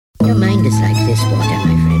mind is like this water,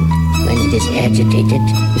 my friend. When it is agitated,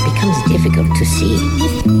 it becomes difficult to see.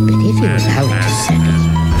 But if you allow it to settle,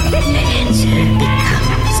 the answer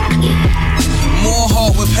becomes clear. More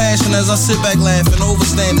heart with passion as I sit back laughing,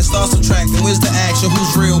 overstanding, start subtracting. Where's the action?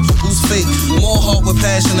 Who's real? Who's fake? More heart with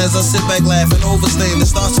passion as I sit back laughing, overstanding,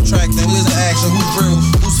 start subtracting. Where's the action? Who's real?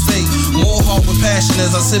 Who's fake? More heart with passion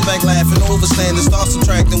as I sit back laughing, overstanding, start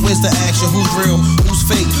subtracting. Where's the action? Who's real? Who's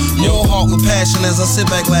fake? More heart with passion as I sit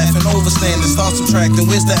back laughing, overstanding, start subtracting.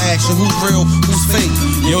 Where's the action? Who's real? Who's fake?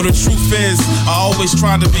 Yo, the truth is, I always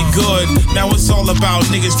try to be good. Now it's all about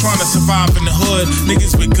niggas trying to survive in the hood.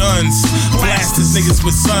 Niggas with guns, blasters, niggas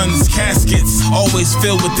with sons. Caskets, always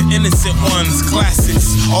filled with the innocent ones.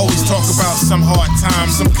 Classics, always talk about some hard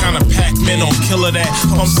times. Some kind of Pac-Man on killer that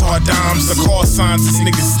pumps hard dimes. The call signs is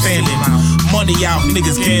niggas standing. Money out,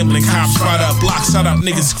 niggas gambling. Cops right up, block shut up,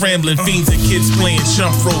 niggas scrambling. Fiends and kids playing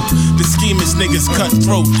jump rope. The scheme is niggas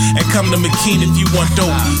cutthroat. And come to McKean if you want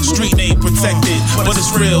dope. Street name protected, but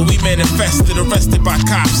it's real. We manifested, arrested by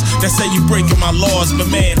cops that say you breaking my laws. But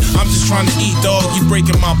man, I'm just trying to eat, dog. You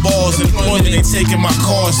breaking my balls. Employment ain't taking my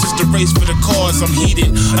cars. Just a race for the cause. I'm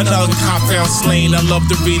heated. Another cop found slain. I love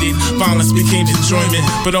to read it. Violence became enjoyment,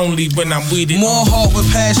 but only when I'm weeded. More heart with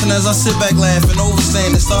passion as I sit back laughing,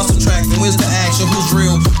 overstanding, start subtracting. Where's the action? Who's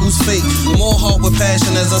real? Who's fake? More heart with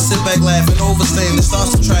passion as I sit back laughing, overstanding, start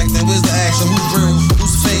subtracting. Where's the action? Who's real?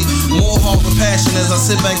 Who's fake? More heart with passion as I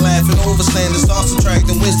sit back laughing, overstanding, start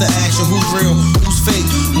subtracting. Where's the action? Who's real? Who's fake?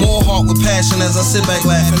 More heart with passion as I sit back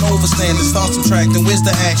laughing, overstanding, start subtracting. Where's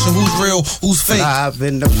the action? Who's real? Who's fake? Live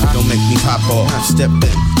in the don't make me pop off. Step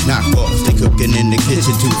in, knock off. Stay cooking in the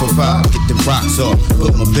kitchen 2 for 5. Get the rocks off,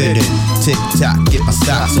 put my bid in. Tick tock, get my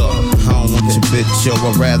stocks off. I don't want your bitch, yo.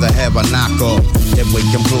 I'd rather have a knock off. That way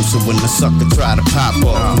I'm closer when the sucker try to pop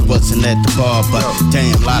off. We wasn't at the bar, but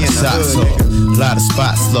damn, lot of shots off. Lot of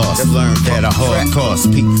spots lost. Learned that a hard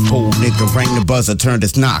cost. Peep, old nigga rang the buzzer, turned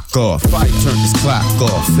his knock off. Turned his clock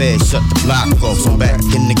off. Fed shut the block off. So I'm back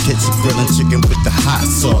in the kitchen grilling chicken with the hot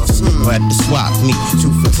sauce. I had to swap me 2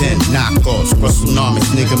 for 10 knockoffs.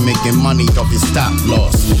 Russellnomics, nigga making money off your stop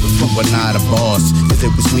loss. You were not a boss, cause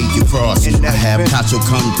it was me you crossed. I have Cacho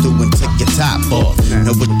come through and take your top off.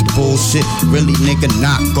 Now with the bullshit, really nigga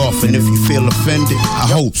knock off. And if you feel offended, I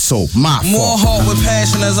hope so, my fault. More heart with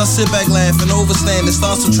passion as I sit back laughing, overstanding,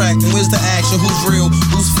 start subtracting. Where's the action? Who's real?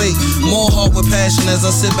 Who's fake? More heart with passion as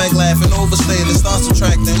I sit back laughing, overstanding, start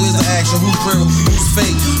subtracting. Where's the action? Who's real? Who's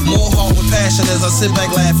fake? More heart with passion as I sit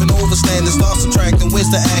back laughing, overstanding, start subtracting. Where's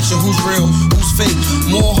the action? Who's real? Who's fake?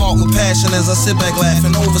 More heart with passion as I sit back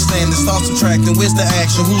laughing, overstanding, start subtracting. Where's the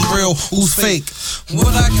action? Who's real? Who's fake?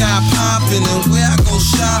 What I got poppin' and where I go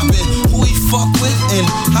shopping, who he fuck with and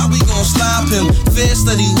how we gon' stop him. Fair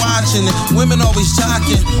steady watching it, women always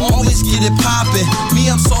jocking, always get it poppin'.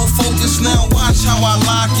 Me, I'm so focused now, watch how I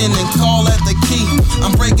lock in and call at the key.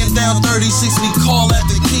 I'm breaking down 36, we call at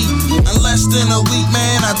the key. In less than a week,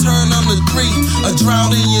 man, I turn them to 3. A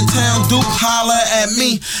drought in your town, Duke, holla at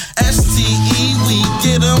me. STE, we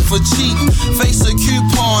get them for cheap. Face a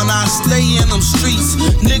coupon, I stay in them streets.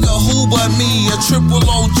 Nigga, who but me, a triple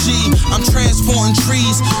OG. I'm transporting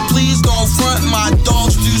trees. Please don't front, my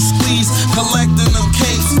dogs do squeeze. Collecting them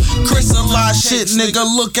cakes, crystallized shit, nigga,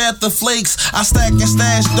 look at the flakes. I stack and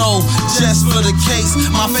stash dough, just for the case.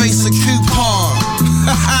 My face a coupon.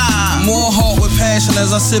 More heart with passion as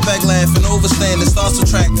I sit back laughing, overstanding, start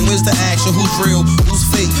subtracting. Where's the action? Who's real? Who's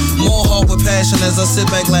fake? More heart with passion as I sit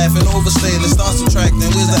back laughing, overstanding, start subtracting.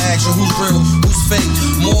 Where's the action? Who's real? Who's fake?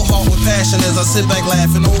 More heart with passion as I sit back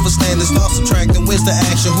laughing, overstanding, start subtracting. Where's the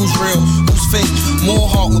action? Who's real? Who's fake? More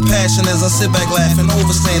heart with passion as I sit back laughing,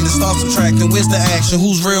 overstanding, start subtracting. Where's the action?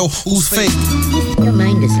 Who's real? Who's fake? Your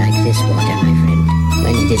mind is like this water, my friend.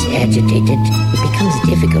 When it is agitated, it becomes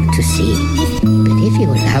difficult to see. But if you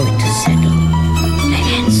allow it to settle, the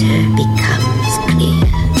answer becomes